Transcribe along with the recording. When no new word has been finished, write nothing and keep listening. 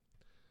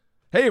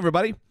Hey,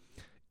 everybody.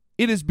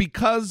 It is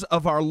because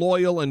of our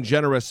loyal and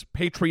generous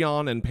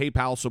Patreon and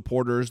PayPal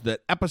supporters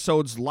that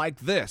episodes like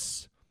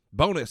this,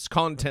 bonus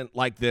content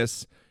like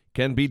this,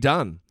 can be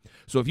done.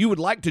 So if you would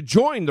like to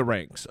join the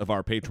ranks of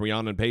our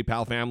Patreon and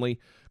PayPal family,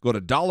 go to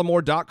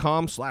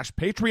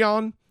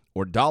dollamore.com/Patreon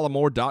or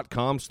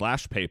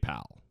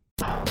dollamore.com/PayPal.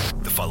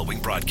 The following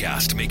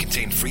broadcast may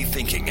contain free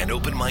thinking and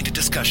open-minded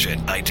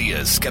discussion,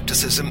 ideas,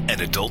 skepticism,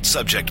 and adult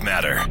subject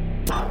matter.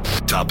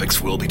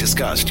 Topics will be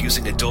discussed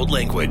using adult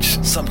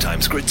language,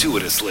 sometimes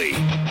gratuitously.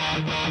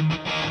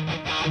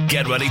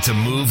 Get ready to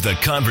move the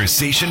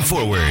conversation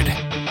forward.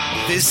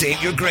 This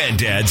ain't your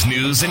granddad's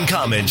news and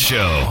comment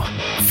show.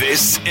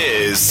 This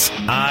is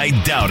I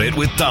Doubt It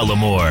with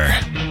Dollamore.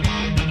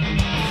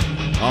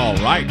 All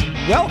right,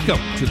 welcome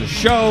to the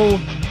show.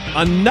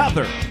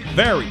 Another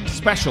very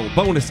special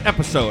bonus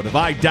episode of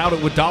I Doubt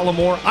It with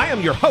Dollamore. I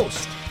am your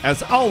host,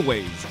 as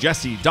always,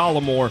 Jesse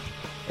Dollamore,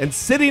 and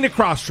sitting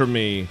across from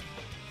me,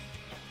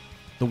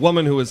 the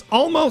woman who is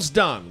almost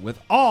done with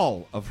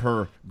all of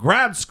her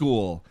grad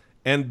school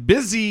and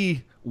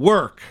busy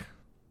work.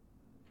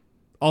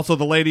 Also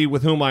the lady for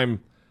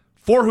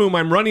whom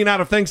I'm running out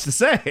of things to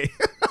say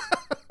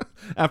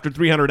after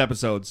 300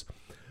 episodes.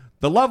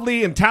 The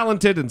lovely and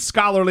talented and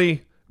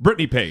scholarly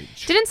Brittany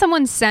Page. Didn't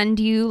someone send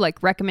you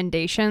like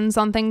recommendations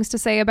on things to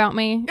say about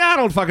me? Yeah, I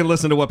don't fucking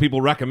listen to what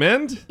people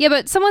recommend. Yeah,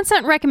 but someone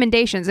sent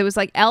recommendations. It was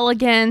like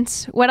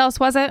elegant. What else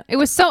was it? It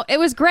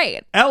was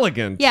great.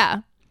 Elegant?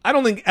 Yeah. I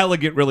don't think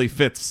elegant really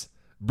fits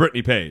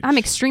Brittany Page. I'm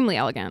extremely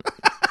elegant.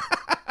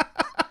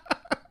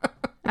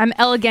 I'm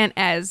elegant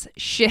as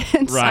shit.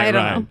 Right, I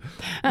don't know.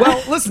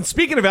 Well, listen,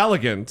 speaking of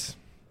elegant,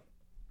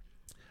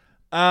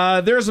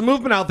 there's a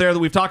movement out there that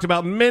we've talked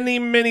about many,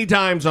 many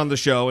times on the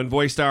show and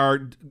voiced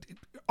our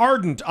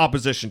ardent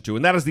opposition to,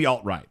 and that is the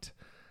alt-right.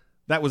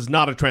 That was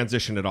not a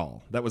transition at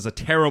all. That was a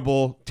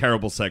terrible,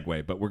 terrible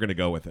segue, but we're going to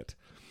go with it.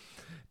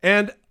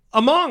 And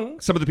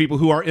among some of the people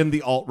who are in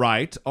the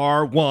alt-right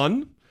are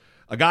one,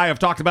 a guy I've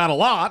talked about a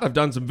lot, I've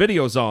done some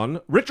videos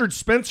on, Richard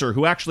Spencer,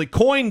 who actually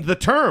coined the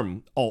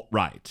term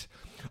alt-right.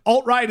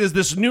 Alt-right is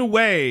this new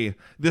way,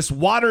 this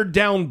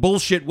watered-down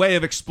bullshit way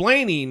of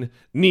explaining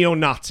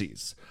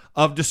neo-Nazis,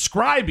 of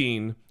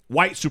describing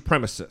white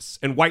supremacists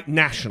and white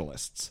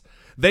nationalists.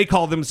 They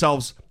call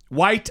themselves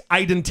white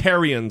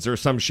identitarians or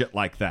some shit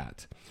like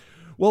that.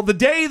 Well, the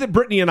day that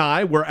Brittany and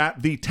I were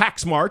at the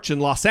tax march in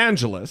Los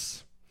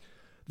Angeles,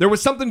 there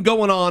was something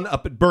going on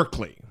up at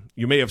Berkeley.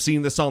 You may have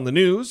seen this on the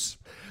news.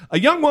 A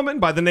young woman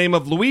by the name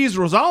of Louise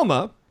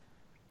Rosealma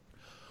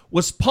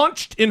was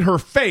punched in her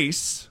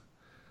face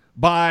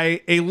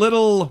by a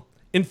little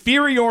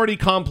inferiority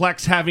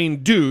complex having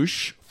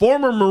douche,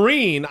 former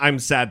Marine, I'm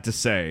sad to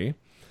say.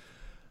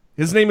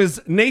 His name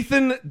is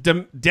Nathan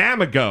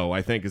Damigo,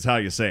 I think is how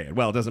you say it.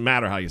 Well, it doesn't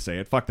matter how you say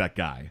it. Fuck that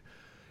guy.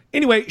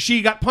 Anyway,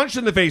 she got punched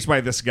in the face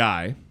by this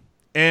guy,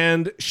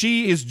 and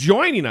she is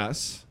joining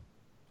us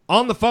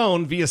on the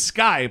phone via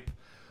Skype.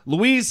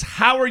 Louise,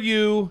 how are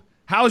you?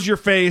 How's your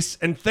face?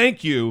 And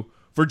thank you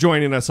for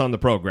joining us on the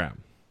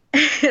program.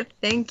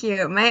 Thank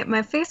you.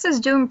 My face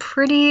is doing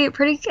pretty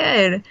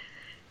good.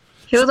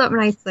 Healed up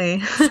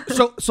nicely.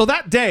 So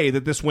that day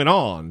that this went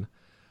on,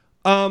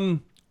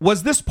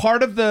 was this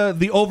part of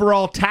the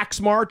overall tax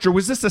march, or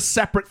was this a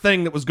separate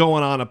thing that was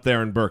going on up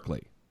there in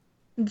Berkeley?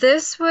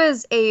 This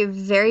was a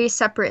very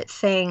separate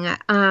thing.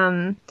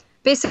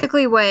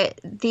 Basically,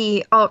 what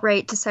the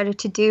alt-right decided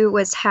to do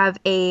was have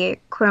a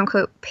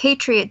quote-unquote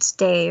Patriots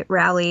Day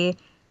rally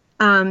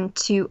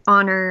to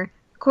honor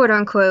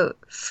quote-unquote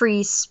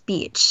free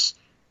speech.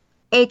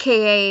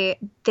 AKA,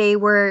 they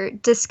were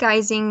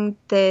disguising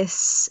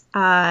this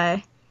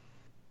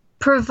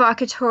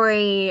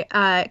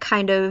provocatory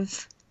kind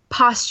of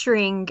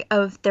posturing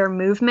of their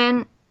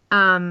movement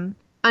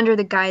under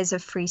the guise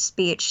of free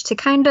speech to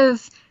kind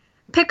of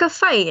pick a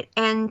fight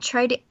and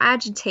try to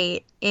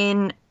agitate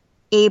in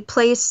a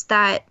place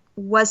that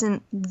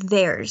wasn't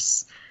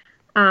theirs.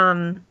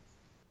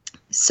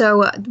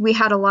 So we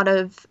had a lot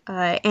of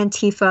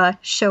Antifa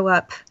show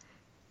up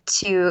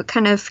to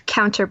kind of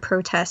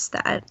counter-protest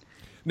that.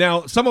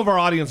 Now, some of our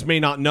audience may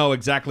not know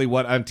exactly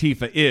what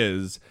Antifa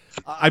is.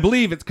 I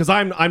believe it's because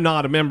I'm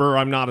not a member,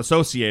 I'm not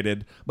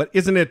associated, but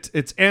isn't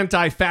it's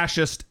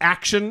anti-fascist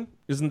action?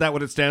 Isn't that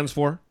what it stands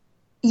for?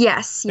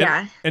 Yes,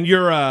 yeah. And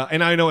you're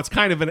and I know it's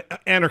kind of an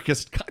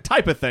anarchist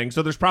type of thing,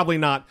 so there's probably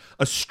not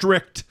a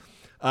strict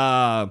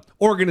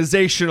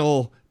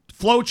organizational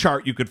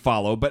flowchart you could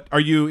follow, but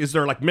is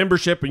there like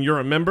membership and you're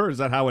a member? Is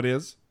that how it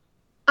is?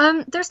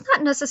 There's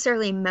not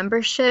necessarily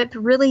membership.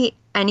 Really,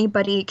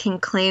 anybody can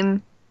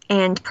claim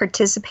and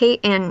participate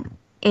in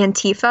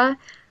Antifa.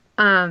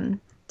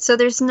 So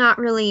there's not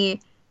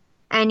really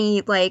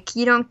any, like,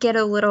 you don't get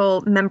a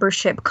little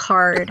membership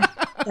card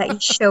that you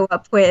show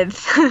up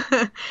with.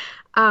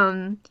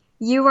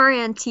 You are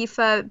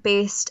Antifa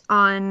based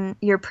on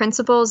your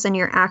principles and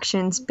your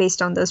actions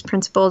based on those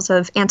principles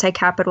of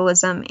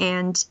anti-capitalism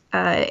and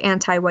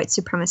anti-white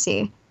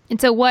supremacy. And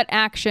so what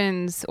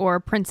actions or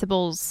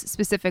principles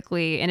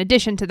specifically, in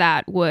addition to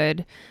that,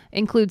 would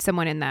include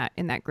someone in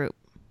that group?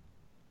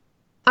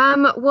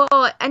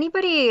 Well,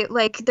 anybody,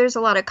 like, there's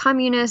a lot of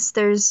communists,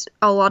 there's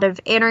a lot of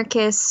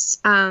anarchists,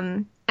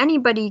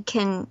 anybody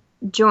can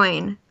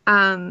join.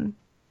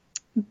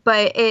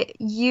 But it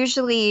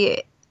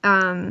usually,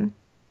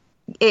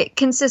 it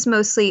consists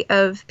mostly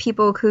of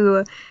people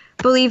who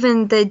believe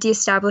in the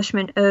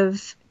de-establishment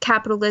of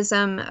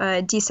capitalism,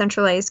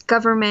 decentralized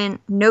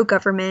government, no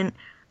government,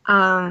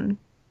 and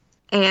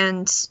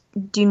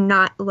do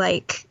not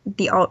like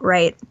the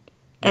alt-right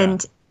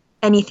and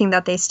anything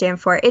that they stand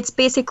for. It's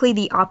basically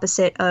the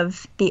opposite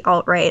of the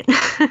alt-right.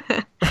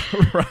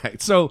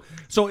 Right. So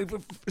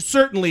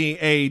certainly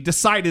a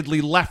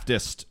decidedly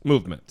leftist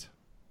movement.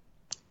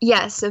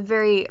 Yes, a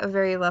very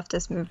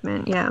leftist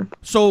movement. Yeah.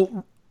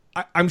 So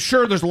I'm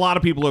sure there's a lot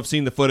of people who have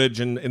seen the footage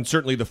and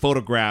certainly the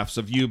photographs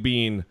of you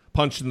being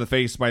punched in the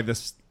face by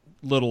this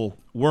little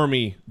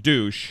wormy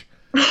douche.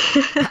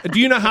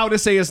 Do you know how to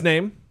say his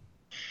name?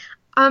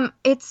 I'm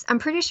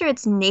pretty sure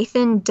it's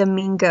Nathan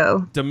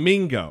Domingo.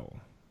 Domingo.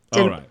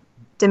 All right.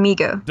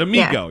 Damigo.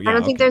 Damigo. Yeah, I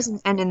don't think there's an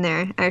N in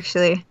there,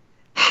 actually.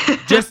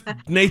 Just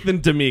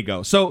Nathan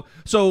Damigo.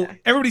 So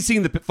everybody's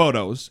seen the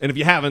photos, and if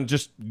you haven't,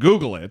 just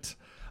Google it.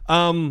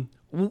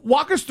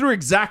 Walk us through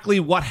exactly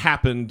what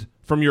happened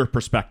from your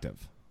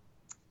perspective.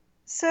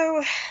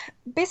 So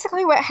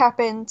basically what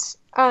happened,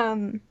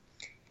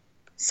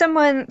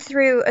 someone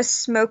threw a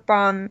smoke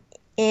bomb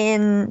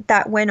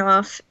that went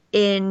off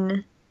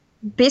in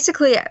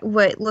basically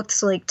what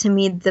looks like to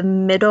me the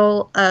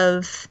middle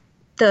of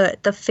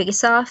the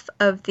face-off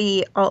of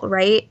the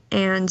alt-right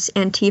and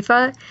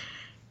Antifa.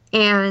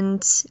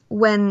 And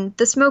when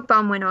the smoke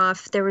bomb went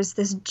off, there was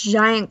this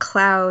giant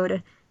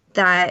cloud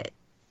that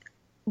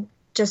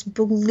just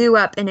blew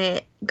up, and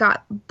it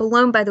got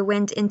blown by the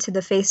wind into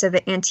the face of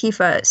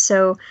Antifa.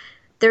 So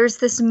there was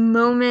this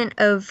moment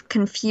of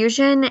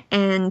confusion,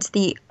 and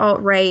the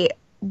alt-right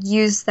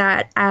used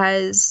that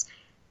as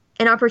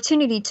an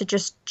opportunity to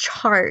just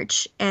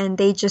charge, and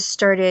they just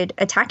started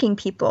attacking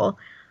people.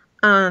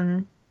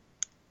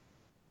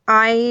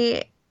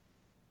 I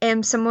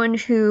am someone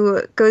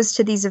who goes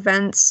to these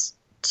events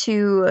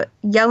to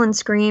yell and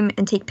scream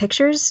and take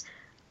pictures.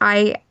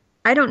 I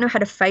don't know how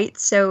to fight,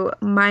 so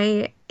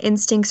my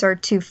instincts are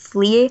to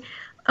flee.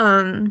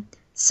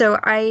 So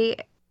I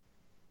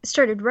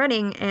started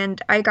running,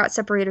 and I got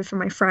separated from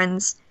my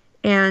friends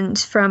and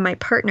from my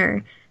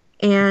partner.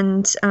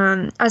 And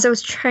as I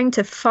was trying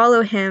to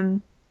follow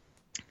him,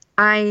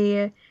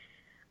 I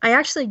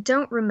actually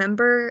don't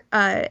remember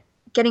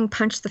getting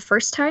punched the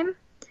first time,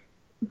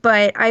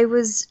 but I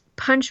was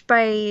punched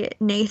by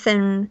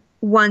Nathan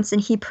once, and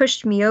he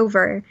pushed me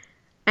over,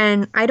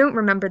 and I don't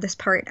remember this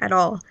part at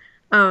all.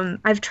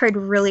 I've tried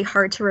really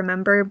hard to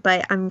remember,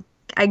 but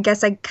I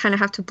guess I kind of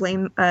have to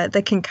blame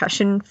the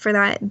concussion for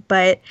that.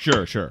 But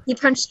Sure. He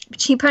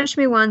punched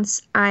me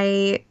once.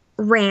 I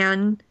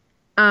ran,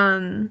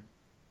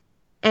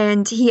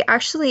 and he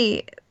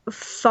actually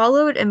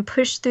followed and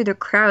pushed through the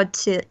crowd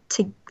to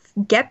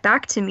get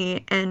back to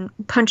me and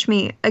punch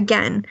me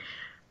again.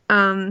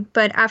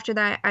 But after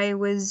that, I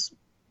was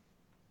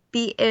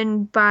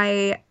beaten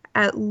by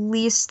at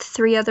least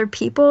 3 other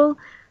people,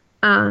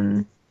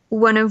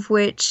 one of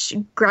which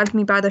grabbed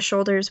me by the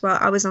shoulders while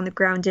I was on the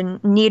ground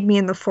and kneed me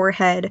in the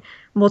forehead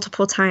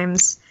multiple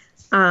times.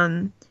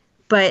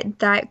 But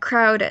that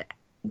crowd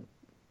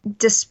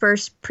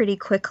dispersed pretty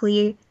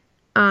quickly.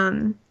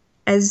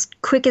 As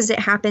quick as it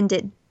happened,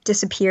 it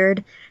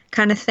disappeared,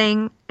 kind of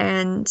thing.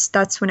 And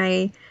that's when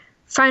I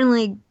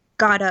finally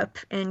got up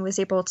and was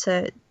able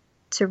to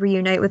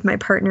reunite with my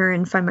partner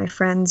and find my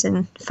friends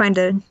and find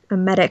a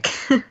medic.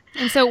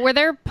 And so were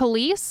there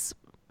police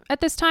at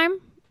this time?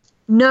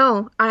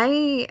 No,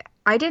 I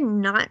did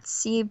not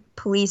see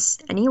police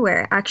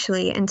anywhere,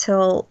 actually,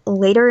 until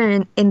later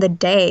in the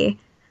day,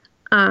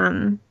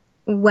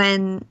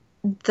 when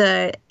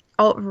the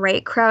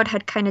alt-right crowd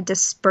had kind of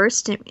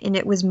dispersed and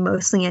it was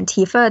mostly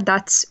Antifa.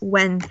 That's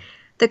when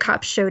the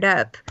cops showed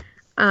up.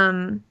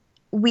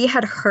 We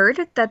had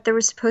heard that there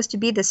was supposed to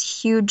be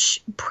this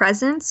huge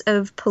presence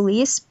of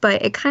police,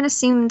 but it kind of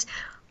seemed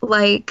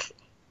like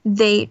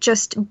they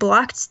just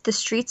blocked the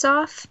streets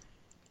off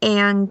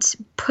and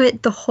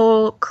put the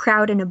whole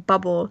crowd in a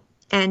bubble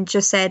and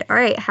just said, "All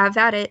right, have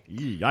at it."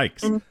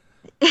 Yikes. And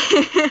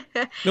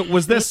No,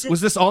 was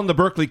this on the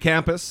Berkeley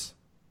campus?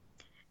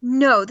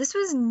 No, this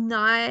was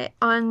not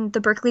on the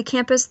Berkeley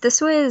campus.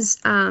 This was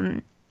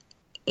I'm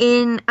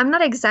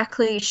not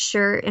exactly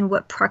sure in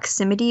what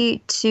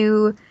proximity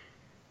to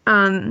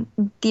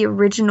the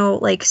original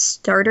like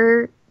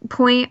starter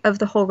point of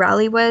the whole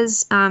rally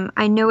was.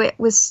 I know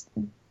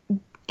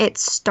it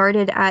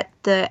started at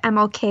the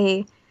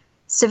MLK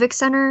Civic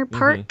Center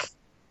Park,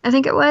 I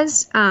think it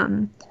was.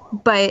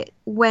 But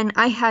when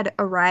I had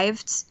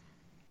arrived,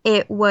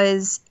 it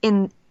was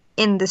in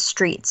the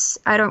streets.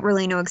 I don't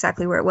really know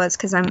exactly where it was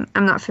because I'm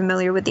not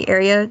familiar with the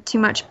area too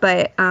much.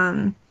 But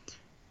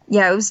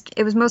yeah,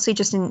 it was mostly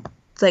just in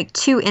like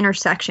 2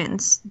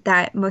 intersections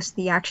that most of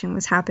the action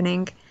was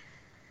happening.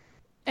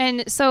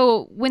 And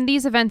so when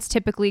these events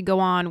typically go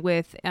on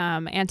with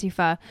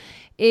Antifa,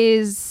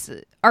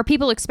 are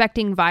people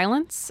expecting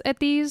violence at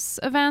these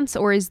events,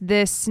 or is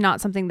this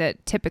not something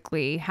that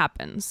typically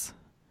happens?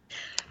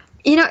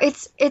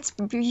 It's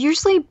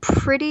usually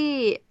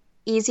pretty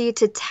easy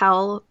to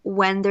tell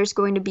when there's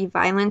going to be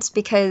violence,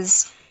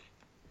 because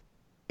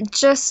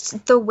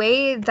just the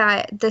way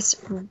that this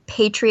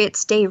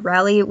Patriots Day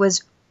rally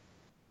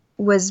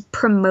was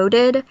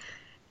promoted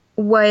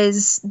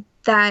was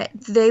that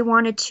they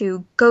wanted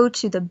to go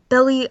to the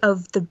belly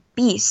of the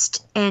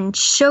beast and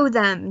show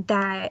them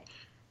that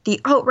the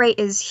alt-right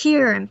is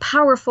here and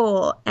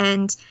powerful.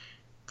 And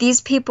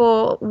these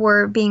people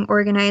were being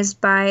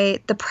organized by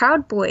the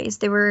Proud Boys.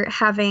 They were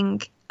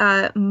having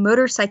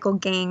motorcycle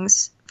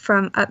gangs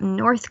from up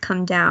north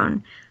come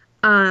down.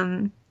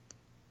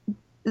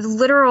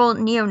 Literal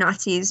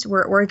neo-Nazis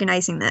were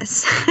organizing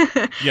this.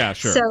 Yeah,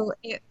 sure. So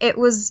it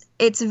was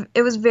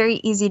very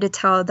easy to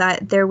tell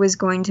that there was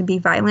going to be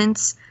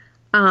violence.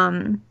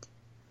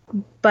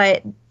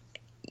 But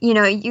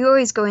you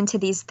always go into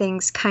these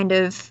things kind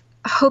of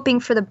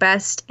hoping for the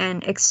best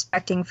and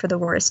expecting for the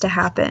worst to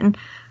happen.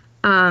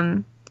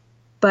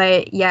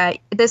 But yeah,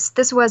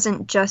 this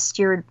wasn't just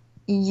your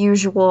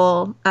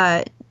usual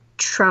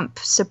Trump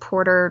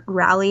supporter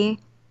rally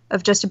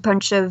of just a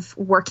bunch of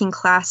working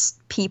class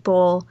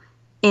people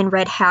in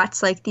red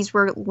hats. Like, these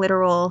were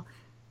literal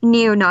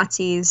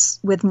neo-Nazis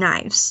with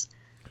knives.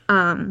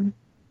 Well,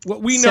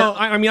 we know.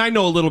 I mean, I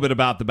know a little bit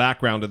about the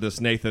background of this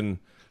Nathan,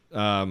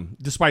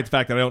 despite the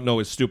fact that I don't know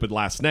his stupid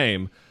last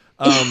name.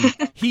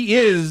 He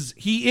is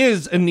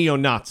a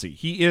neo-Nazi.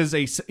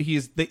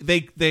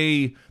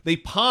 They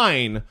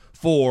pine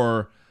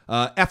for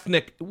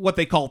what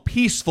they call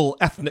peaceful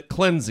ethnic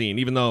cleansing,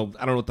 even though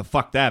I don't know what the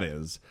fuck that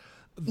is.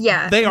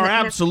 Yeah, they are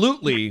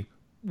absolutely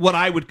what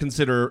I would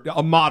consider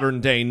a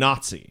modern day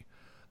Nazi.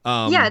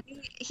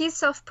 He's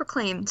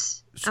self-proclaimed.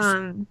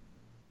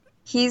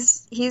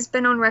 He's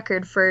been on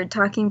record for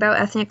talking about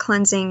ethnic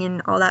cleansing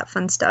and all that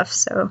fun stuff.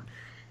 So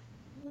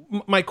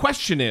my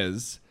question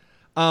is,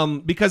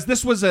 because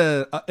this was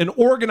an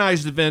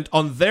organized event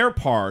on their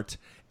part,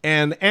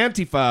 and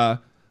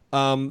Antifa,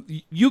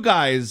 you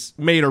guys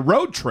made a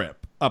road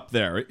trip up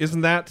there.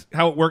 Isn't that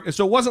how it worked?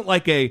 So it wasn't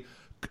like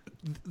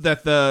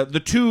that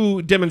the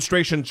two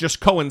demonstrations just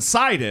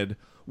coincided.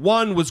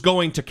 One was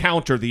going to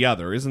counter the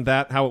other. Isn't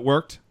that how it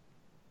worked?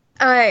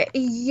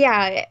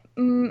 Yeah.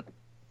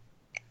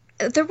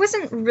 There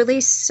wasn't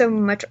really so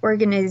much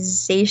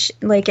organization,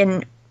 like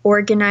an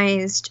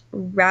organized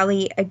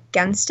rally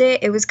against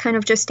it. It was kind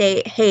of just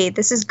hey,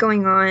 this is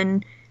going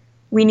on.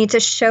 We need to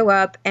show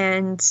up.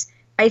 And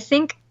I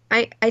think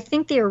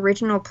the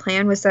original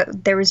plan was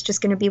that there was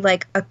just going to be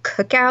like a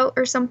cookout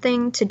or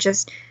something to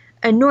just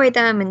annoy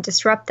them and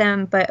disrupt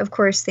them. But of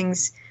course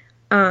things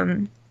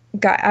got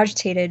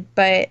agitated.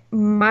 But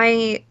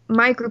my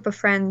group of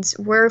friends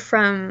were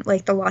from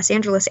like the Los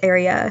Angeles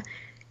area,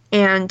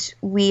 and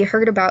we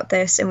heard about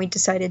this and we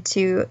decided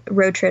to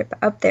road trip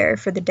up there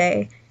for the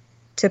day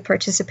to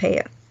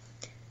participate.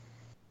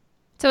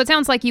 So it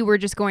sounds like you were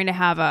just going to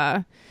have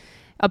a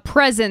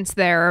presence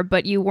there,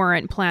 but you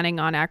weren't planning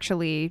on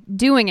actually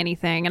doing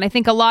anything. And I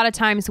think a lot of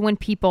times when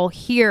people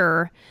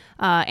hear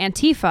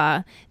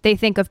Antifa, they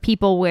think of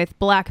people with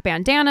black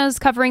bandanas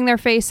covering their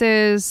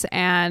faces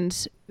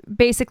and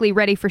basically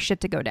ready for shit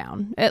to go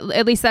down.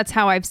 At least that's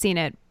how I've seen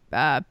it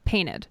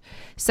painted.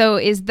 So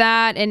is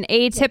that an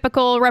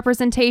atypical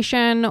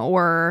representation,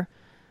 or?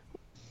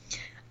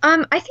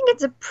 I think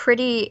it's a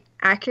pretty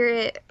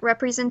accurate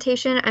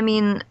representation. I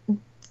mean,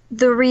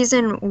 the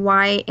reason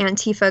why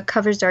Antifa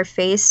covers our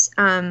face,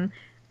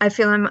 I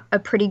feel I'm a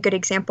pretty good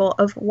example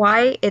of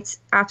why it's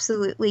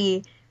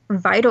absolutely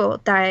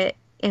vital that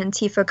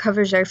Antifa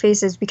covers our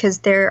faces, because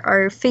there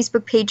are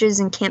Facebook pages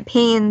and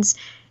campaigns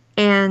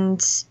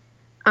and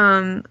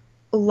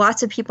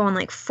lots of people on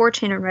like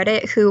 4chan and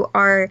Reddit who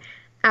are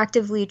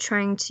actively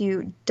trying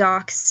to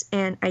dox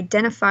and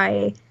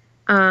identify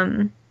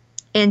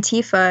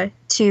Antifa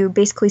to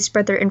basically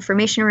spread their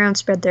information around,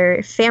 spread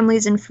their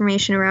family's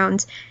information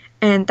around.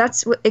 And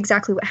that's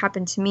exactly what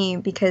happened to me,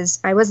 because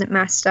I wasn't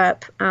masked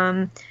up.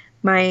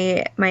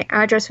 My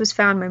address was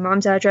found, my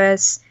mom's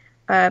address,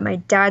 my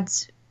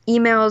dad's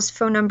emails,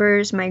 phone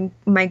numbers,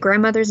 my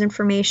grandmother's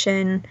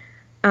information.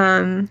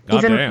 They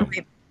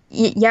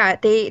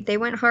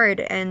went hard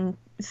and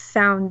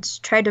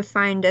tried to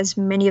find as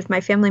many of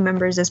my family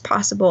members as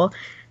possible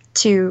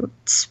to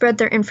spread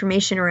their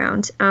information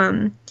around.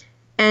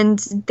 And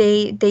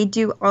they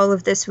do all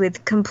of this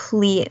with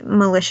complete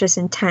malicious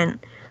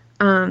intent.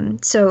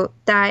 So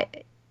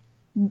that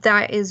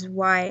is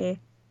why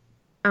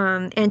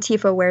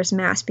Antifa wears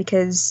masks,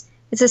 because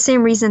it's the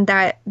same reason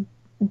that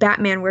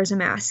Batman wears a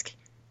mask,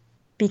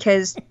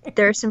 because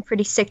there are some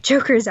pretty sick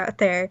jokers out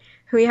there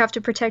who we have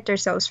to protect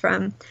ourselves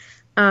from.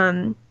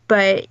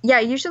 But yeah,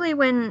 usually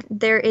when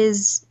there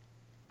is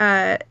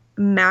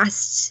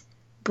masked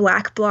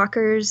black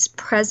blockers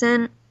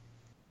present,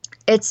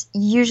 it's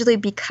usually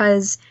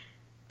because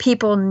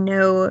people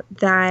know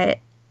that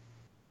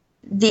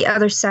the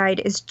other side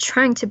is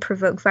trying to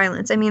provoke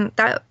violence. I mean,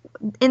 that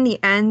in the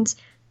end,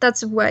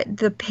 that's what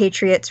the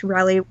Patriots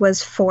rally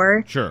was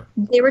for. Sure.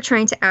 They were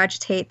trying to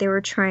agitate. They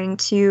were trying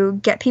to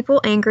get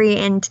people angry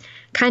and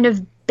kind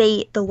of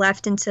bait the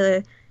left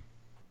into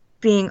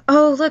being,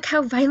 oh, look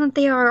how violent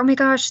they are. Oh my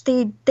gosh,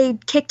 they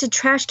kicked a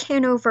trash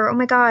can over. Oh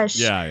my gosh.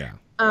 Yeah.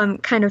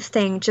 Kind of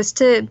thing, just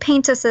to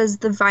paint us as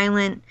the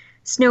violent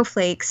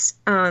snowflakes.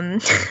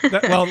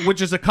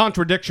 Which is a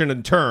contradiction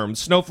in terms.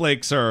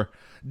 Snowflakes are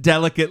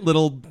delicate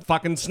little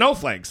fucking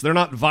snowflakes. They're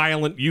not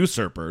violent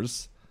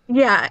usurpers.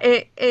 Yeah,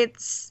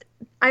 it's.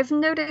 I've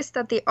noticed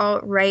that the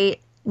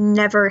alt-right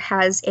never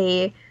has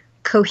a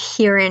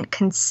coherent,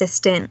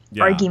 consistent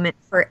argument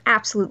for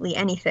absolutely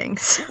anything.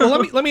 So.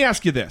 Well, let me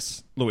ask you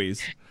this,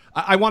 Louise.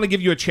 I want to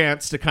give you a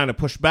chance to kind of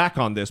push back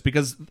on this,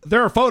 because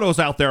there are photos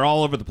out there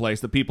all over the place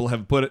that people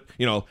have put,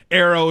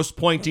 arrows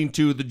pointing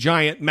to the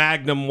giant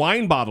Magnum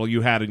wine bottle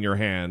you had in your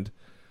hand.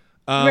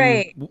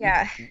 Right.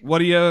 Yeah.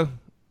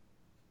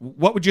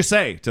 What would you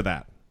say to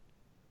that?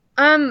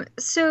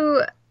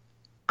 So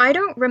I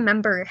don't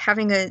remember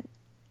having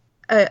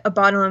a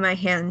bottle in my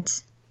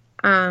hand.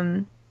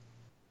 And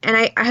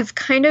I have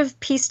kind of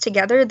pieced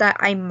together that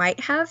I might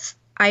have.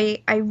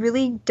 I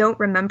really don't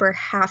remember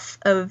half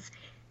of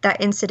that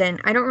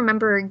incident. I don't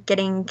remember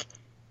getting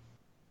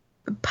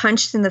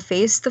punched in the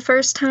face the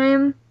first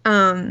time.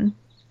 I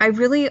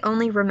really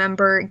only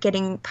remember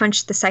getting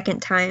punched the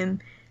second time,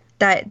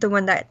 the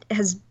one that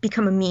has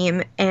become a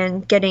meme,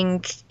 and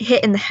getting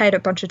hit in the head a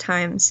bunch of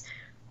times.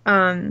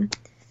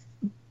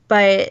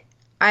 But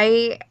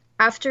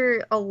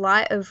after a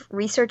lot of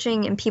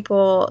researching and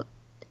people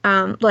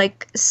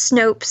like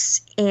Snopes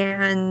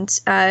and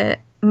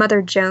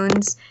Mother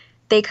Jones,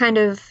 they kind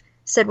of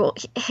said, well,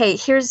 hey,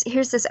 here's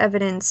this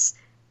evidence.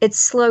 It's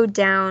slowed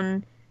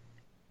down.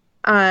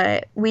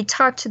 We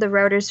talked to the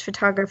Reuters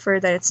photographer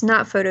that it's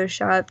not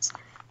photoshopped.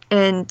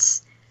 And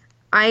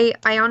I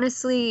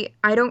honestly,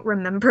 I don't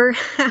remember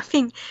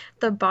having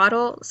the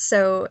bottle.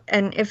 So,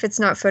 and if it's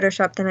not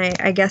photoshopped, then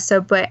I guess so.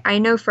 But I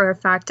know for a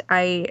fact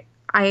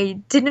I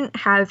didn't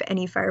have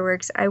any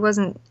fireworks. I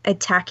wasn't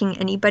attacking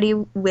anybody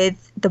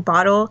with the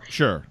bottle.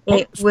 Sure.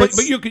 But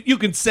you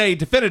can say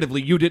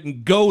definitively you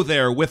didn't go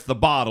there with the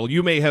bottle.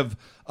 You may have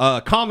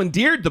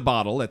commandeered the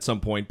bottle at some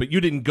point, but you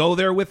didn't go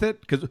there with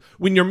it, because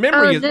when your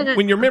memory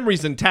when your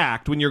memory's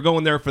intact, when you're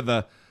going there for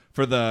the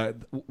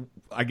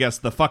I guess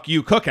the fuck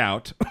you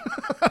cookout,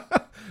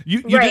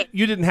 you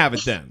didn't have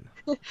it then.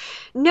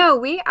 No,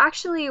 we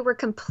actually were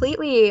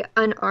completely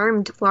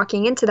unarmed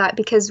walking into that,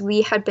 because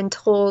we had been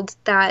told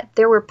that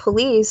there were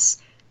police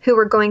who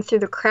were going through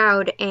the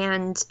crowd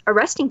and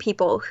arresting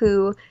people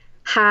who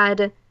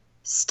had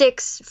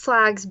sticks,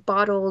 flags,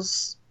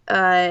 bottles,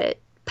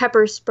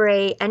 pepper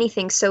spray,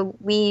 anything. So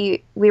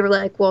we were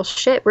like, well,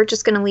 shit, we're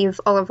just going to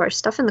leave all of our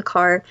stuff in the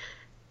car.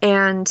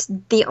 And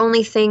the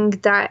only thing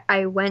that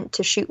I went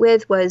to shoot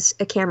with was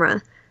a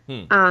camera.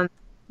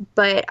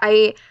 But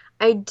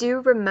I do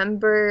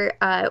remember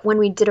when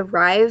we did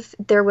arrive,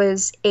 there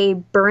was a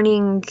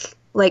burning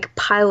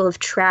pile of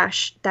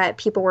trash that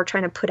people were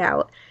trying to put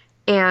out.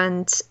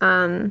 And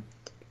I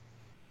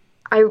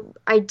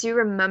do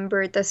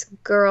remember this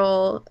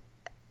girl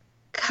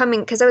coming,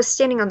 because I was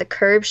standing on the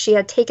curb. She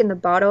had taken the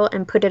bottle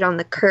and put it on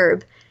the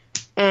curb.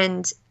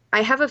 And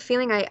I have a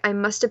feeling I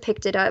must have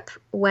picked it up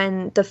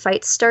when the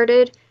fight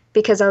started,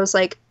 because I was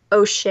like,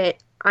 oh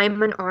shit,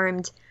 I'm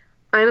unarmed.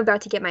 I'm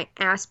about to get my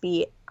ass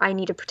beat. I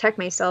need to protect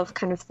myself,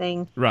 kind of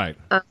thing. Right.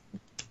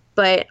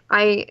 But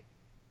I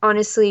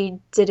honestly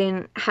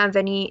didn't have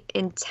any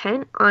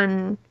intent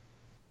on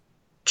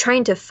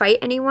trying to fight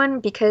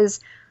anyone, because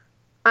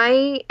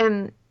I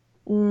am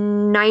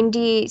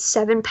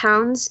 97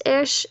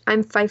 pounds-ish.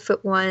 I'm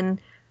 5'1".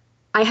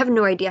 I have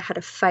no idea how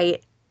to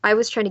fight. I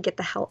was trying to get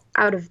the hell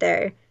out of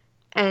there.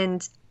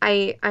 And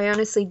I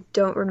honestly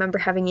don't remember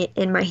having it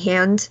in my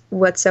hand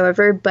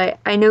whatsoever, but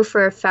I know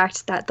for a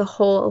fact that the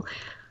whole,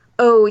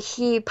 oh,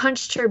 he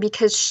punched her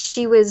because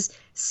she was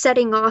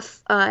setting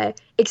off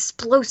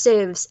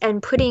explosives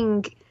and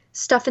putting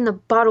stuff in the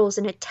bottles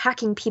and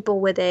attacking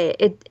people with it.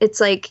 It's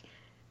like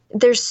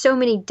there's so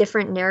many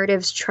different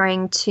narratives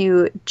trying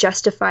to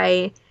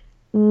justify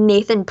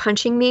Nathan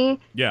punching me.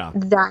 Yeah.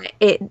 That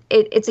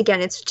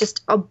it's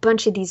just a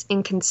bunch of these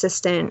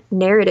inconsistent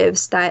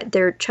narratives that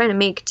they're trying to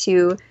make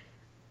to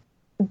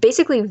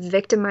basically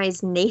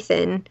victimize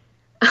Nathan.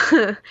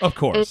 Of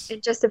course.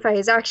 and justify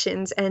his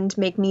actions and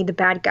make me the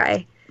bad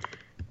guy.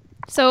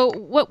 So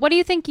what do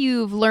you think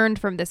you've learned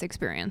from this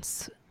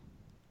experience?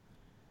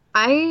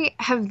 I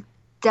have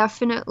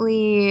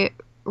definitely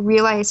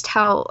realized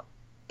how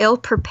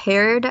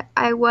ill-prepared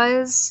I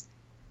was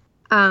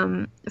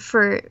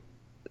for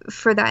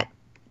that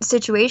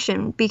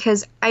situation,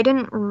 because I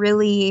didn't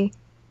really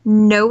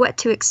know what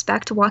to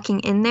expect walking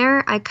in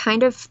there. I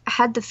kind of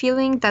had the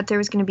feeling that there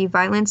was going to be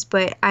violence,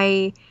 but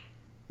I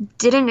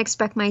didn't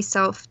expect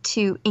myself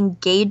to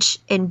engage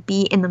and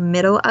be in the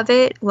middle of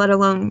it, let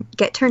alone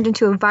get turned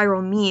into a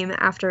viral meme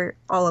after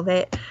all of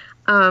it.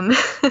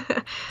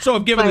 So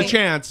if given the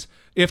chance,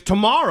 if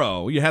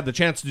tomorrow you had the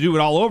chance to do it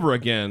all over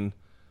again,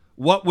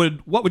 what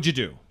would you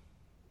do?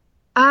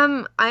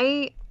 Even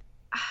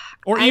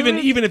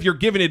if you're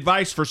giving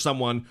advice for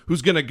someone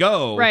who's going to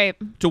go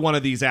to one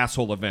of these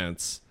asshole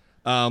events,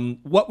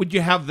 what would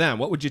you have them?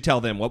 What would you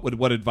tell them?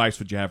 What advice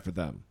would you have for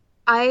them?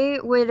 I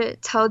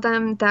would tell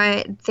them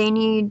that they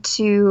need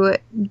to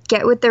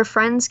get with their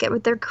friends, get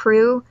with their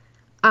crew,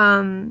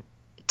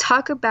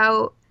 talk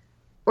about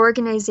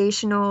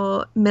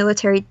organizational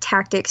military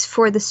tactics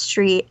for the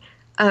street,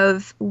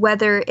 of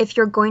whether if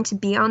you're going to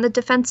be on the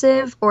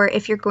defensive or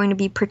if you're going to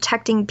be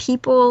protecting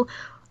people.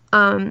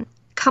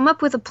 Come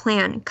up with a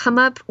plan, come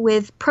up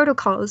with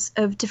protocols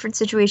of different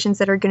situations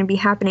that are going to be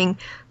happening.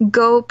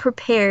 Go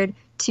prepared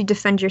to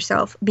defend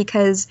yourself,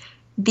 because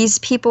these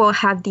people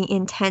have the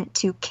intent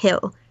to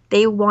kill.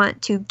 They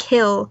want to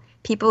kill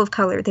people of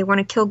color. They want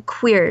to kill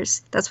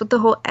queers. That's what the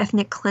whole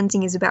ethnic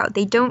cleansing is about.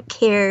 They don't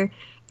care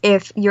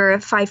if you're a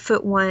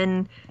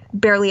 5'1",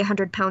 barely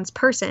 100 pounds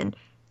person.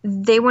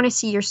 They want to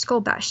see your skull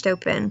bashed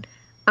open.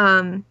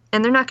 And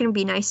they're not going to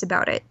be nice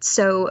about it.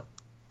 So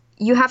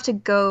you have to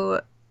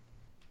go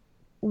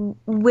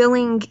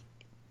willing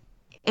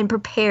and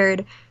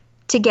prepared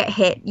to get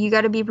hit. You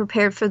got to be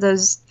prepared for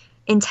those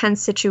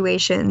intense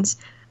situations.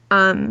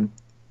 And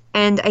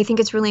I think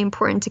it's really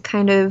important to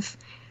kind of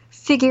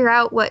figure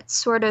out what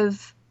sort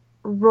of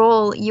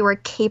role you are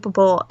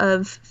capable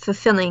of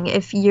fulfilling.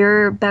 If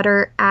you're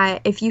better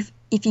at, if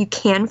you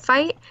can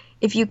fight,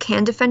 if you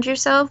can defend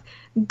yourself,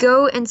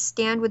 go and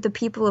stand with the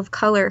people of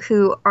color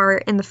who are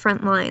in the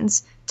front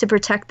lines to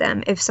protect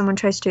them if someone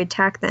tries to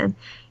attack them.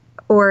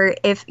 Or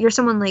if you're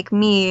someone like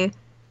me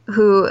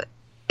who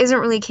isn't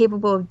really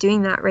capable of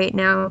doing that right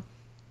now,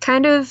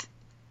 kind of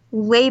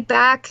lay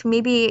back,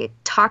 maybe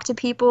talk to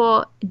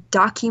people,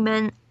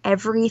 document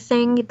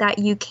everything that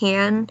you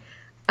can.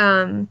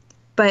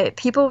 But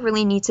people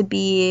really need to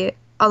be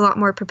a lot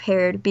more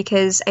prepared,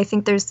 because I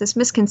think there's this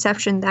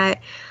misconception that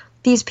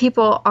these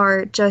people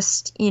are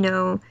just,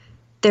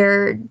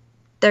 they're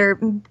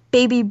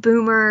baby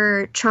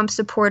boomer Trump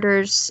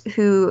supporters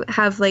who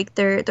have like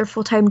their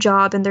full-time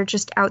job and they're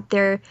just out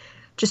there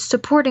just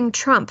supporting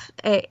Trump.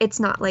 It's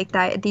not like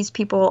that. These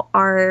people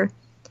are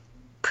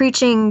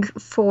preaching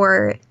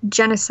for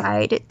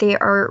genocide. They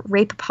are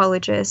rape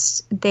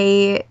apologists.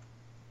 They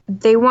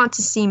want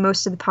to see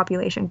most of the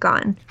population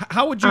gone.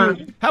 How would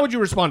you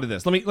respond to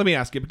this? Let me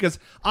ask you, because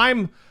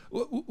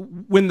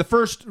when the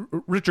first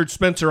Richard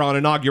Spencer on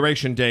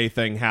Inauguration Day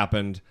thing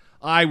happened,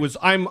 I was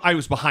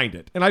behind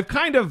it, and I've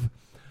kind of,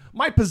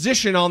 my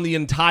position on the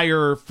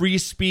entire free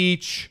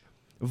speech,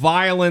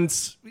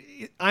 violence,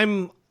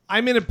 I'm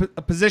in a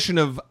position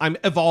of, I'm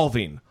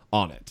evolving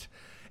on it,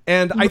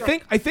 and I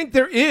think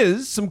there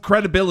is some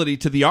credibility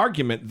to the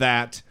argument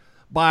that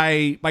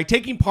by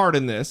taking part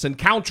in this and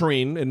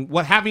countering and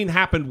what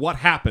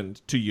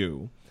happened to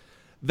you,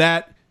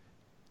 that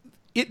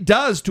it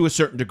does to a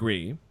certain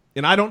degree,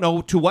 and I don't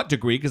know to what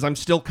degree because I'm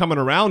still coming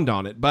around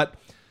on it, but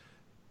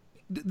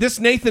this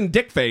Nathan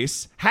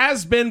Dickface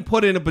has been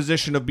put in a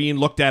position of being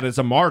looked at as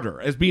a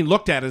martyr, as being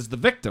looked at as the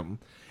victim.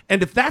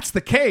 And if that's the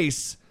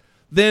case,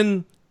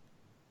 then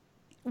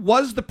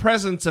was the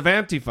presence of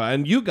Antifa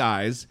and you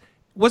guys,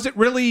 was it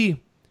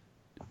really,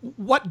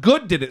 what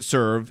good did it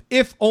serve,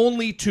 if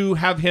only to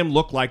have him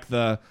look like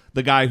the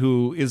guy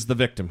who is the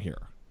victim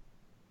here?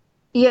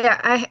 Yeah,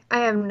 I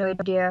have no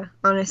idea,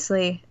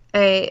 honestly.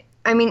 I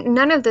mean,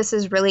 none of this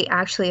is really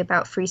actually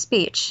about free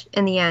speech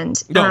in the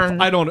end. No,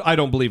 I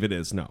don't believe it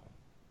is, no.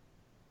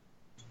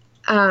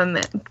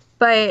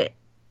 But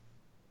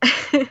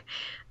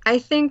I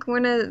think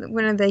one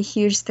of the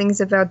huge things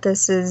about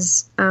this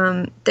is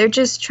they're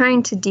just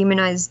trying to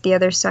demonize the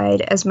other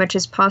side as much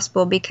as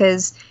possible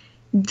because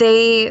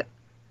they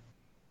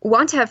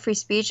want to have free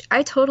speech.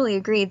 I totally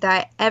agree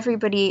that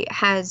everybody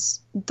has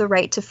the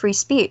right to free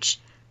speech,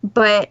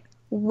 but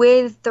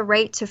with the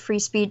right to free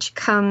speech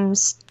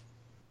comes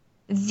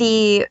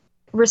the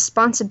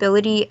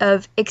responsibility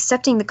of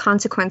accepting the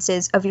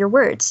consequences of your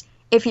words.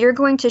 If you're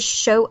going to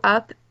show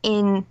up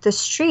in the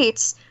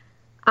streets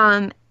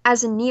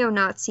as a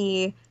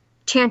neo-Nazi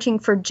chanting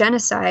for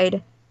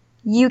genocide,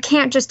 you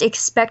can't just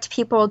expect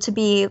people to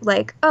be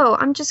like, oh,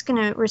 I'm just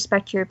going to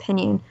respect your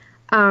opinion.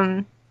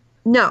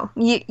 No,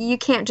 you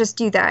can't just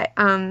do that.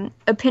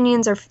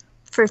 Opinions are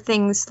for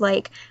things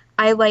like,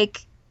 I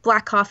like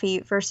black coffee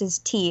versus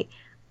tea.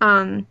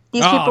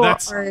 These people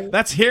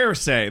that's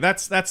hearsay.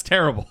 That's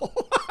terrible.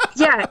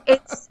 Yeah,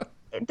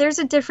 there's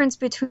a difference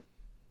between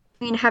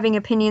having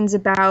opinions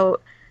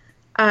about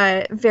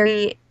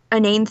very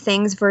inane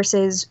things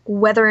versus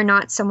whether or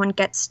not someone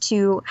gets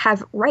to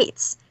have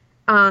rights.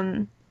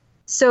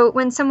 So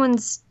when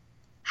someone's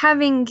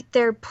having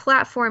their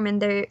platform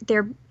and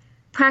they're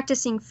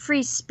practicing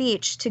free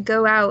speech to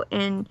go out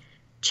and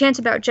chant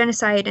about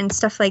genocide and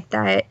stuff like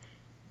that,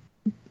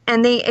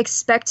 and they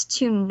expect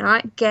to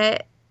not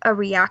get a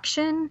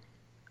reaction,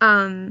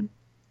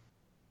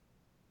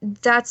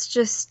 that's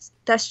just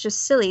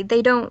silly.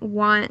 They don't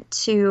want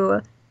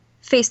to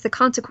face the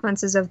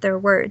consequences of their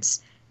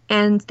words,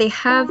 and they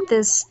have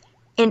this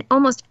in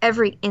almost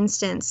every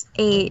instance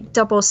a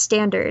double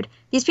standard.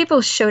 These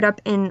people showed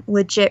up in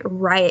legit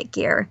riot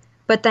gear,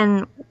 but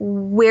then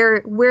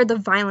we're the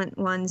violent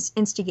ones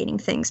instigating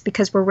things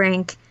because we're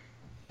wearing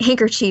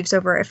handkerchiefs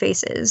over our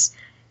faces.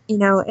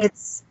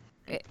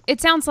 It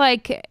sounds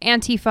like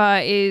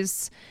Antifa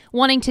is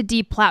wanting to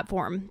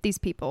deplatform these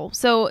people.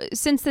 So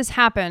since this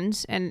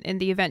happened and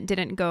the event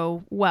didn't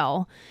go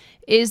well,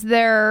 is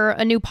there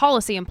a new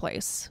policy in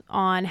place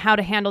on how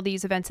to handle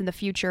these events in the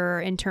future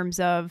in terms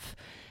of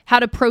how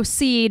to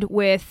proceed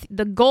with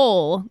the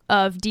goal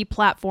of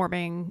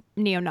deplatforming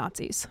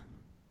neo-Nazis?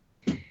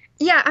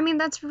 Yeah, I mean,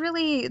 that's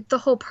really the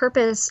whole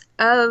purpose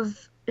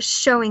of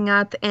showing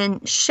up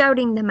and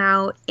shouting them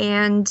out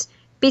and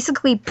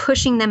basically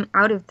pushing them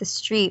out of the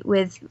street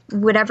with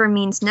whatever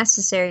means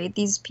necessary.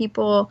 These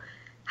people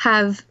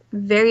have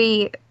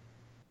very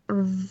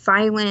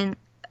violent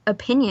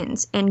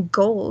opinions and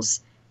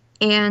goals,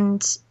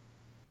 and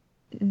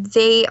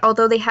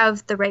although they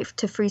have the right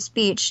to free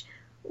speech,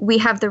 we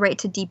have the right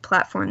to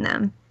deplatform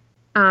them.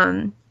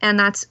 And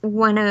that's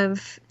one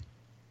of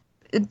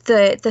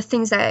the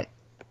things that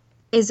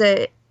is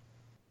a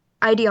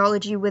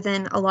ideology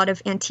within a lot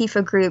of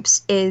Antifa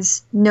groups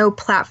is no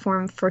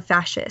platform for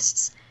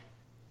fascists.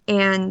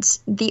 And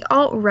the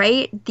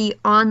alt-right, the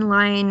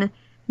online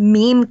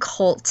meme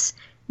cult,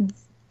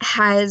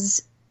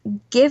 has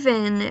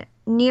given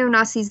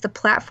neo-Nazis the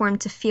platform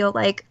to feel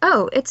like,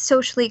 oh, it's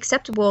socially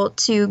acceptable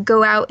to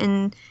go out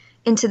and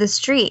into the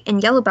street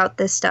and yell about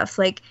this stuff.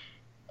 Like,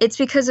 it's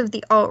because of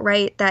the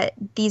alt-right that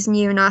these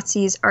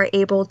neo-Nazis are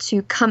able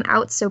to come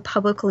out so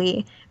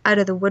publicly out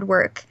of the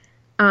woodwork.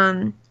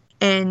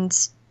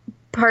 And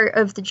part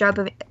of the job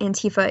of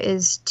Antifa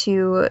is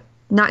to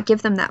not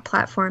give them that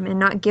platform and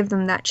not give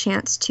them that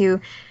chance to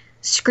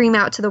scream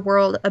out to the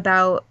world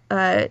about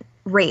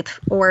rape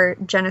or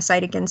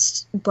genocide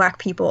against Black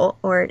people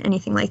or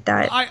anything like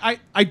that.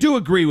 I do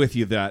agree with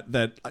you that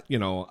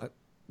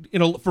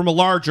from a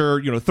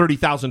larger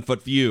 30,000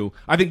 foot view,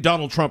 I think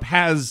Donald Trump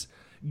has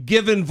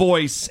given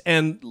voice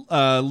and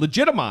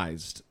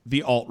legitimized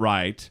the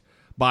alt-right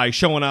by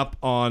showing up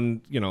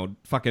on,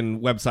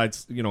 fucking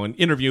websites, in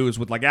interviews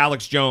with like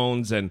Alex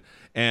Jones and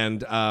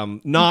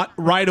not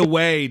right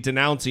away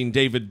denouncing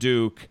David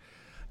Duke.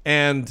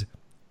 And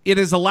it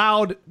has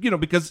allowed,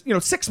 because,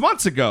 6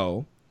 months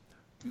ago,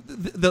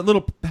 the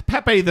little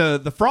Pepe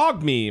the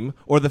Frog meme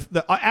or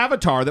the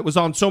avatar that was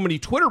on so many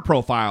Twitter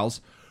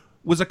profiles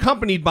was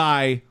accompanied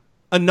by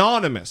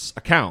anonymous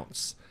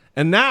accounts.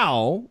 And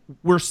now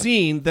we're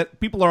seeing that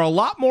people are a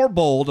lot more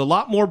bold, a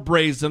lot more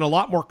brazen, a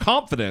lot more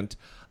confident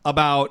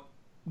about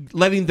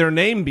letting their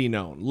name be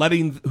known,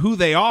 letting who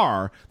they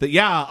are, that,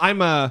 yeah,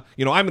 I'm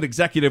an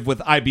executive with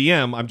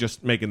IBM. I'm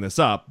just making this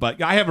up, but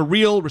I have a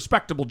real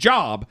respectable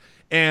job,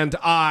 and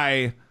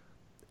I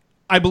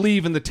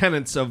believe in the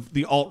tenets of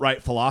the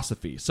alt-right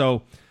philosophy.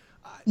 So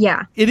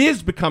yeah, it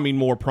is becoming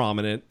more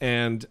prominent,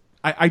 and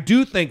I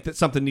do think that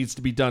something needs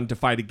to be done to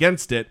fight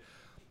against it.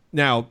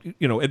 Now,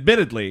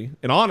 admittedly,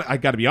 and I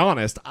got to be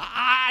honest,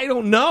 I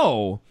don't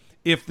know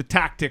if the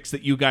tactics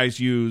that you guys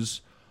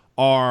use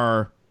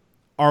are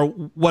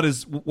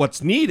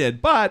what's needed,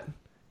 but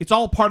it's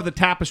all part of the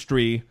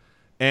tapestry,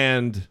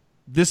 and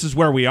this is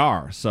where we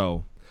are.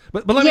 So,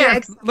 but let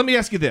me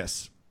ask you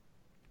this: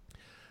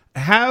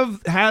 has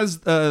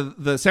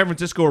the San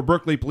Francisco or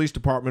Berkeley Police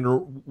Department or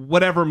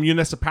whatever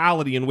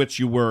municipality in which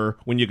you were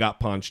when you got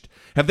punched,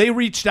 have they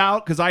reached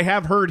out? Because I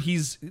have heard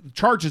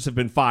charges have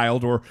been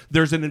filed or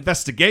there's an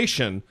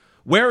investigation.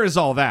 Where is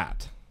all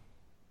that?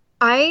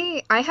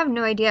 I have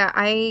no idea.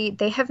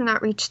 They have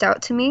not reached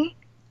out to me.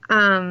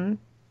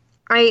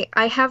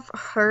 I have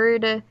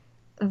heard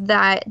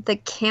that the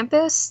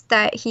campus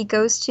that he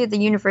goes to, the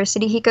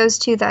university he goes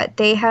to, that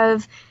they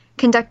have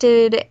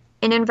conducted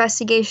an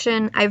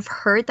investigation. I've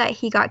heard that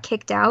he got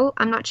kicked out.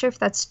 I'm not sure if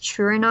that's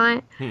true or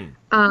not.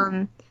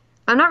 I'm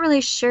not really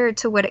sure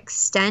to what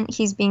extent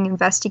he's being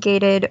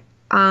investigated,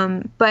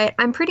 but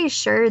I'm pretty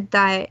sure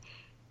that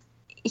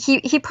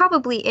he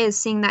probably is,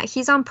 seeing that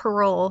he's on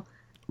parole.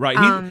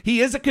 Right.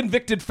 He is a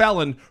convicted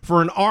felon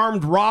for an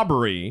armed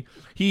robbery.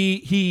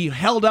 He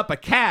held up a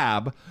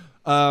cab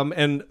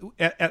and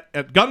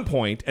at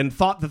gunpoint and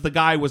thought that the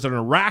guy was an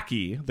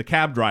Iraqi, the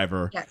cab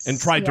driver, and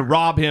tried to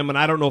rob him. And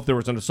I don't know if there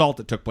was an assault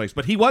that took place,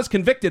 but he was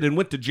convicted and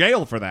went to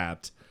jail for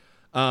that.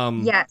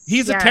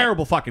 He's a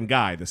terrible fucking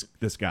guy, this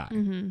guy.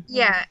 Mm-hmm.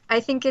 Yeah,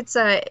 I think it's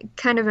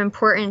kind of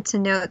important to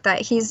note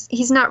that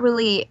he's not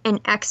really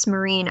an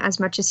ex-Marine as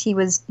much as he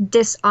was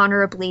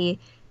dishonorably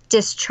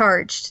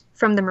discharged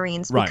from the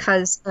Marines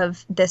because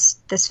of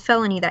this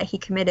felony that he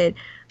committed.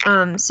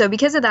 So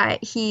because of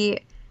that, he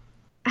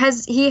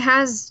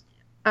has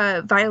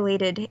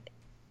violated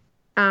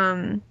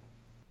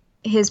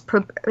his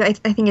I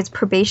think it's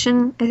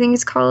probation, I think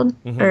it's called.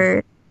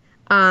 Or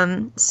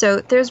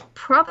so there's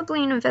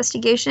probably an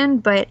investigation,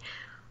 but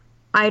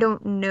I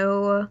don't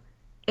know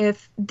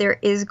if there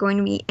is going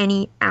to be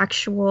any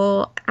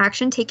actual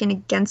action taken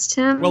against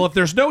him. Well, if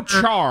there's no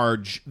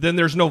charge, then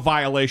there's no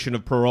violation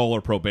of parole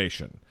or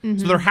probation.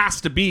 So there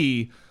has to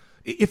be,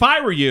 if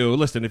I were you,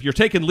 listen, if you're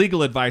taking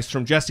legal advice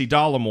from Jesse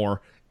Dollemore,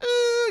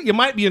 you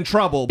might be in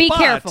trouble. Be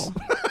careful.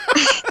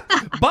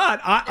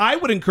 But I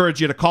would encourage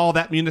you to call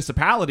that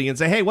municipality and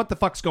say, hey, what the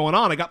fuck's going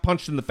on? I got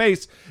punched in the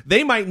face.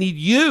 They might need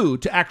you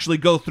to actually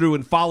go through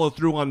and follow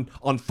through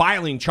on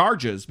filing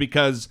charges,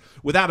 because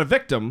without a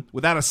victim,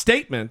 without a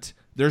statement,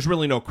 there's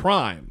really no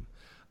crime.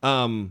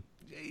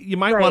 You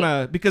might want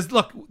to, because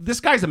look, this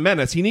guy's a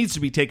menace. He needs to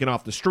be taken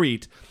off the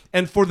street.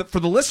 And for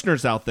the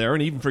listeners out there,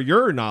 and even for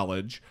your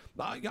knowledge,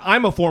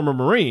 I'm a former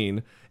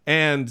Marine,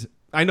 and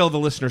I know the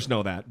listeners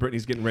know that.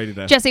 Brittany's getting ready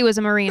to... Jesse was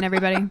a Marine,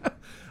 everybody.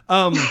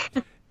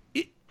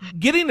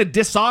 Getting a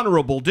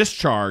dishonorable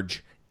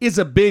discharge is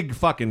a big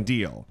fucking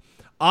deal.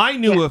 I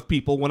knew of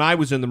people when I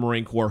was in the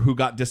Marine Corps who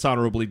got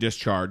dishonorably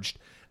discharged.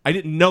 I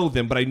didn't know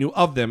them, but I knew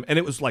of them, and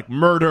it was like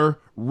murder,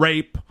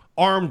 rape,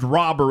 armed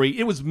robbery.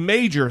 It was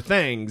major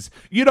things.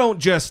 You don't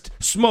just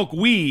smoke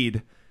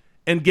weed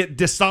and get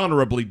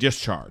dishonorably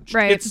discharged.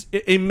 Right. It's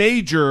a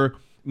major,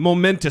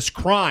 momentous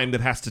crime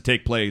that has to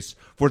take place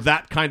for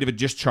that kind of a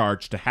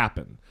discharge to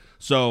happen.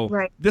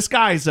 So this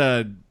guy's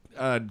a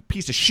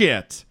piece of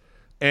shit.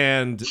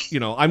 And, you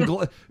know,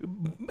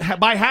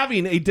 by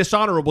having a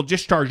dishonorable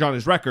discharge on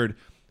his record,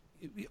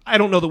 I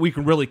don't know that we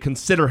can really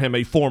consider him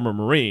a former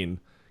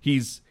Marine.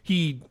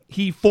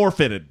 He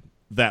forfeited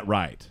that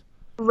right.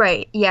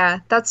 Right. Yeah.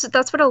 That's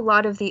what a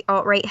lot of the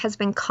alt-right has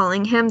been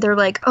calling him. They're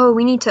like, oh,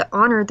 we need to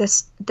honor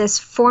this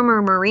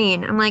former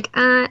Marine. I'm like,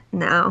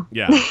 no.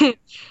 Yeah.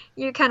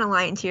 You're kind of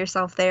lying to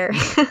yourself there.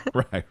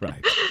 Right.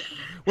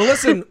 Well,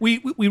 listen, we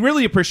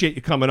really appreciate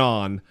you coming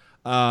on.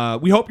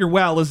 We hope you're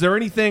well. Is there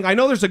anything? I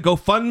know there's a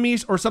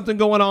GoFundMe or something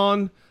going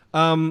on.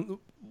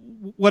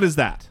 What is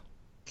that?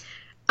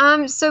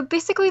 So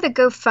basically the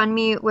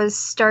GoFundMe was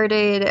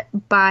started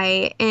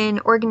by an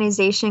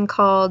organization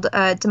called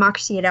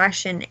Democracy in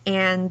Action.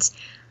 And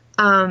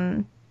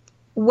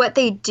what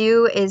they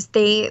do is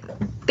they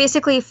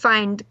basically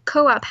find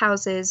co-op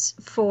houses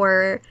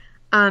for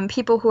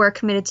people who are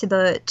committed to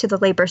the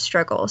labor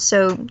struggle.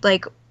 So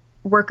like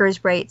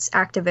workers' rights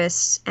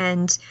activists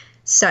and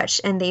such,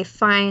 and they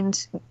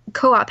find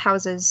co-op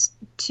houses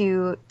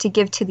to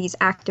give to these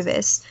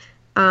activists,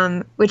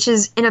 which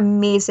is an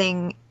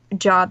amazing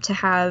job to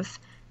have.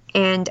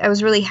 And I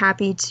was really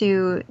happy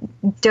to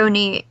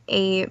donate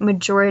a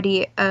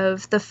majority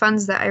of the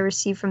funds that I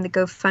received from the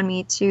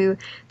GoFundMe to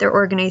their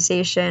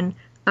organization.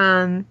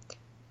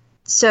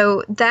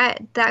 So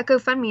that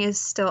GoFundMe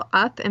is still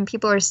up and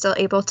people are still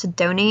able to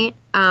donate,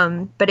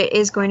 but it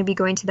is going to be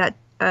going to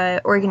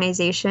that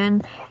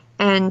organization.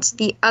 And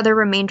the other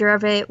remainder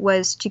of it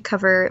was to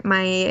cover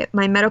my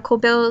medical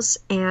bills,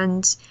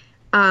 and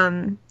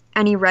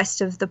any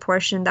rest of the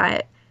portion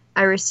that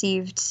I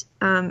received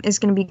is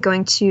going to be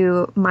going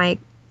to my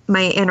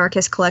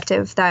anarchist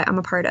collective that I'm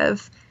a part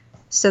of,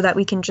 so that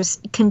we can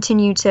just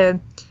continue to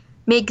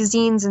make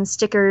zines and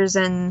stickers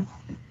and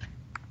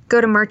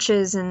go to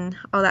marches and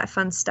all that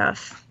fun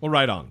stuff. Well,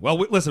 right on. Well,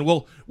 listen,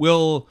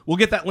 we'll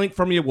get that link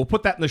from you. We'll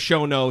put that in the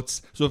show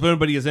notes, so if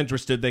anybody is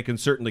interested, they can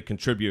certainly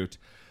contribute.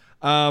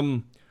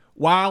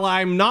 While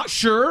I'm not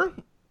sure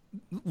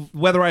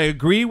whether I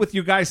agree with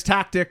you guys'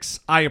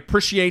 tactics, I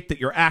appreciate that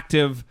you're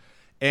active.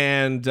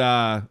 And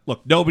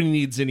look, nobody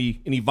needs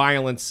any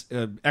violence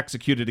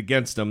executed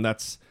against them.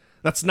 That's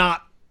just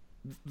not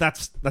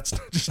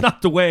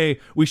the way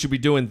we should be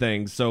doing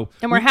things. So,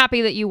 and we're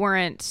happy that you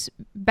weren't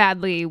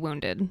badly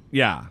wounded.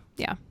 Yeah.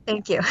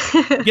 Thank you.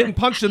 Getting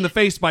punched in the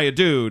face by a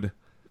dude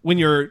when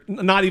you're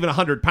not even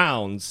 100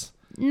 pounds.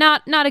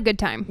 Not a good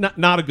time.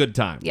 Not a good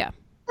time. Yeah.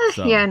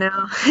 So. Yeah,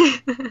 no.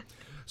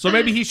 So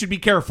maybe he should be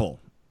careful.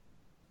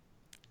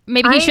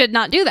 Maybe he should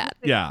not do that.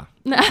 Yeah.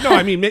 No,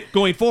 I mean,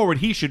 going forward,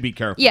 he should be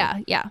careful.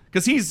 Yeah.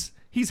 Because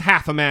he's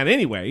half a man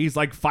anyway. He's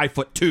like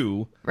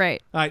 5'2".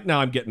 Right. Now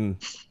I'm getting...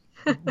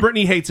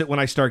 Brittany hates it when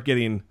I start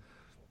getting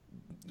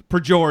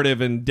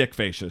pejorative and dick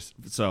facious.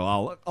 So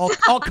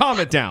I'll calm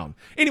it down.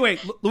 Anyway,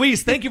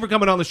 Louise, thank you for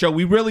coming on the show.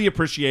 We really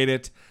appreciate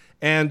it.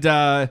 And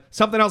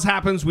something else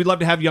happens, we'd love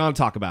to have you on and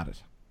talk about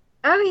it.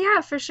 Oh, yeah,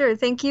 for sure.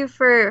 Thank you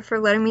for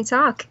letting me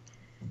talk.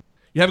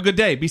 You have a good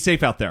day. Be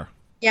safe out there.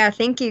 Yeah,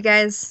 thank you,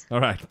 guys. All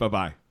right.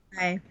 Bye-bye.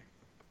 Bye.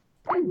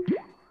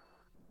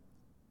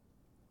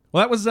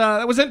 Well, that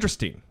was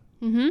interesting.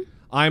 Mm-hmm.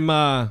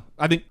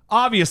 I think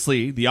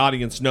obviously the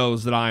audience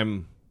knows that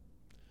I'm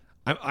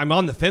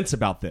on the fence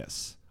about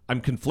this.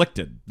 I'm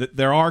conflicted.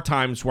 There are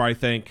times where I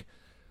think,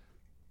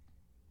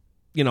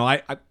 you know,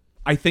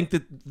 I think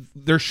that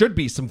there should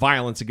be some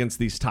violence against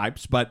these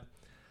types, but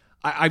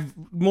I've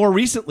more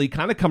recently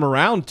kind of come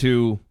around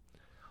to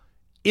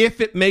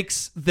if it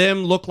makes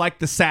them look like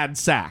the sad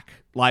sack,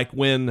 like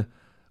when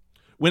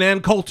Ann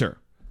Coulter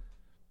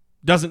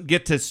doesn't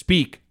get to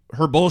speak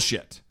her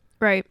bullshit,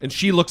 right, and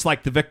she looks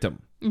like the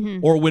victim.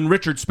 Mm-hmm. Or when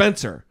Richard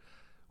Spencer,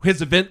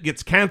 his event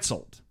gets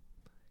canceled,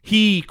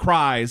 he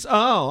cries,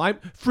 "Oh, I'm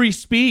free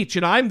speech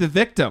and I'm the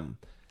victim."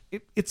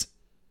 It's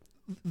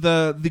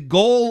the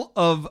goal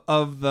of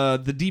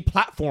the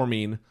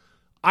deplatforming,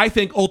 I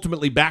think,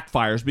 ultimately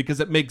backfires because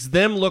it makes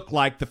them look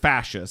like the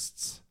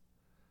fascists,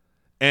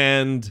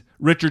 and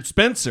Richard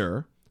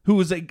Spencer, who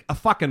was a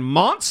fucking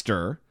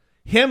monster,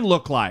 him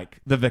look like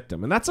the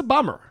victim. And that's a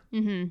bummer.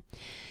 Mm-hmm.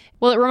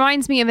 Well, it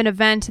reminds me of an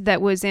event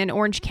that was in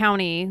Orange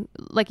County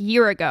like a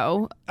year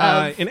ago.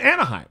 In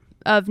Anaheim.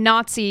 Of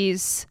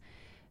Nazis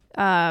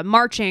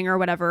marching or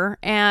whatever.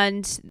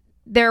 And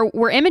there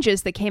were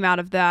images that came out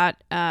of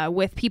that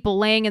with people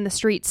laying in the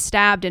streets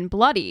stabbed and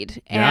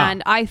bloodied. Yeah.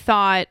 And I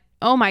thought,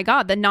 oh my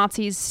God, the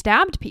Nazis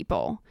stabbed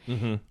people.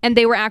 Mm-hmm. And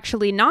they were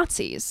actually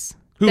Nazis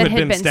who that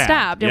had been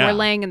stabbed and were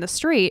laying in the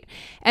street.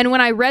 And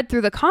when I read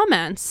through the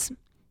comments,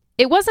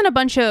 it wasn't a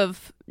bunch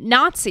of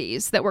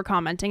Nazis that were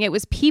commenting. It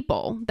was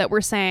people that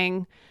were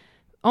saying,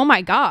 oh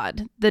my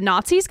God, the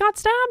Nazis got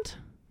stabbed?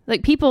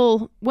 Like,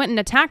 people went and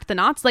attacked the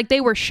Nazis. Like,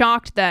 they were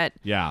shocked that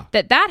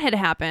that had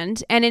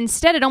happened. And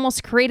instead, it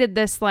almost created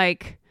this,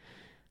 like,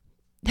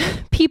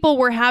 people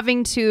were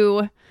having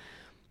to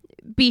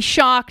be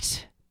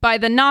shocked by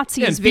the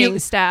Nazis being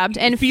stabbed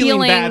and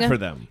feeling bad for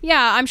them.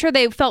 Yeah, I'm sure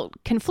they felt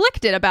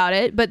conflicted about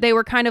it, but they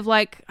were kind of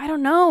like, I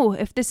don't know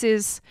if this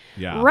is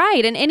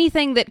right. And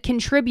anything that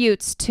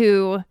contributes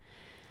to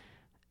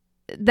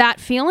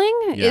that feeling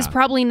is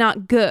probably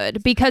not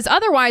good, because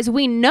otherwise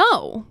we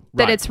know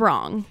that it's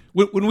wrong.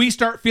 When we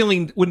start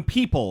feeling, when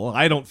people,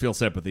 I don't feel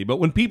sympathy, but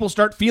when people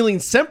start feeling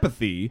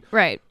sympathy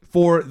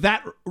for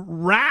that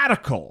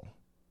radical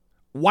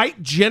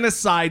white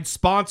genocide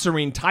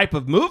sponsoring type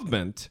of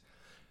movement,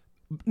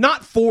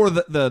 not for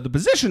the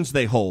positions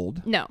they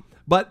hold, no,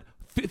 but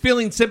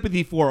feeling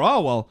sympathy for,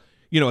 oh, well,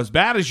 you know, as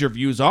bad as your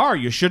views are,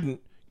 you should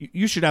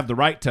have the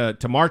right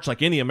to march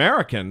like any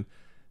American.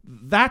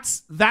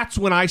 That's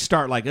when I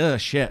start like,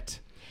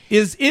 shit.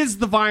 Is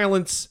the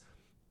violence,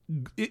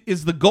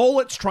 is the goal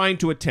it's trying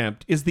to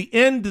attempt, is the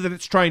end that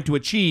it's trying to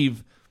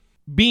achieve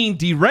being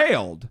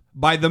derailed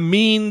by the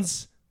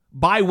means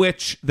by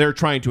which they're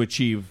trying to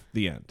achieve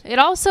the end? It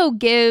also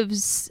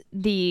gives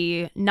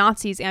the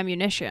Nazis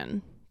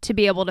ammunition to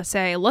be able to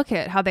say, look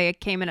at how they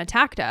came and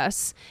attacked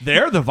us.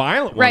 They're the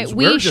violent ones. Right,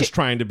 We're just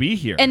trying to be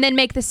here. And then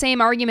make the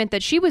same argument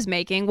that she was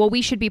making. Well,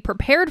 we should be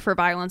prepared for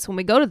violence when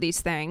we go to these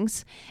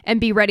things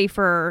and be ready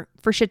for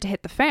shit to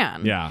hit the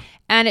fan. Yeah.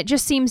 And it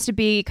just seems to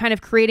be kind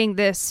of creating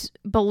this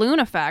balloon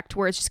effect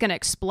where it's just going to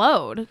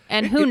explode.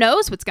 And who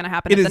knows what's going to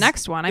happen at the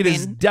next one. It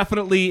is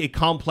definitely a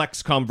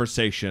complex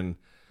conversation.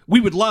 We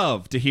would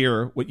love to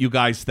hear what you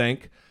guys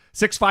think.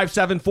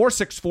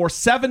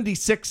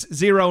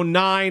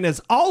 657-464-7609.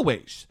 As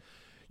always,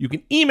 you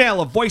can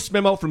email a voice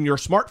memo from your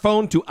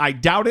smartphone to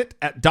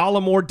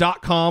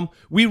idoubitit@dollemore.com.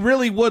 We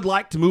really would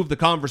like to move the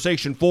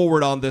conversation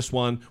forward on this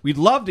one. We'd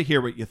love to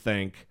hear what you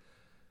think.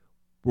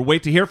 We'll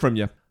wait to hear from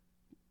you.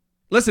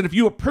 Listen, if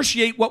you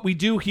appreciate what we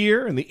do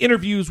here and the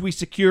interviews we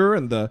secure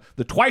and the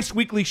twice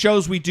weekly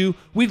shows we do,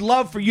 we'd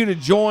love for you to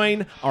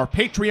join our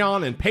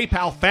Patreon and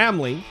PayPal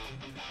family.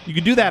 You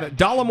can do that at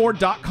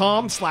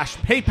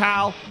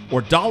dollemore.com/PayPal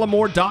or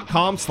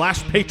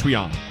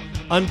dollemore.com/Patreon.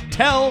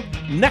 Until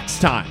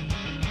next time,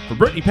 for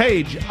Brittany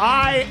Page,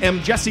 I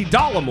am Jesse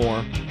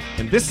Dollemore,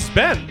 and this has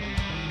been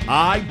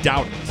I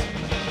Doubt It.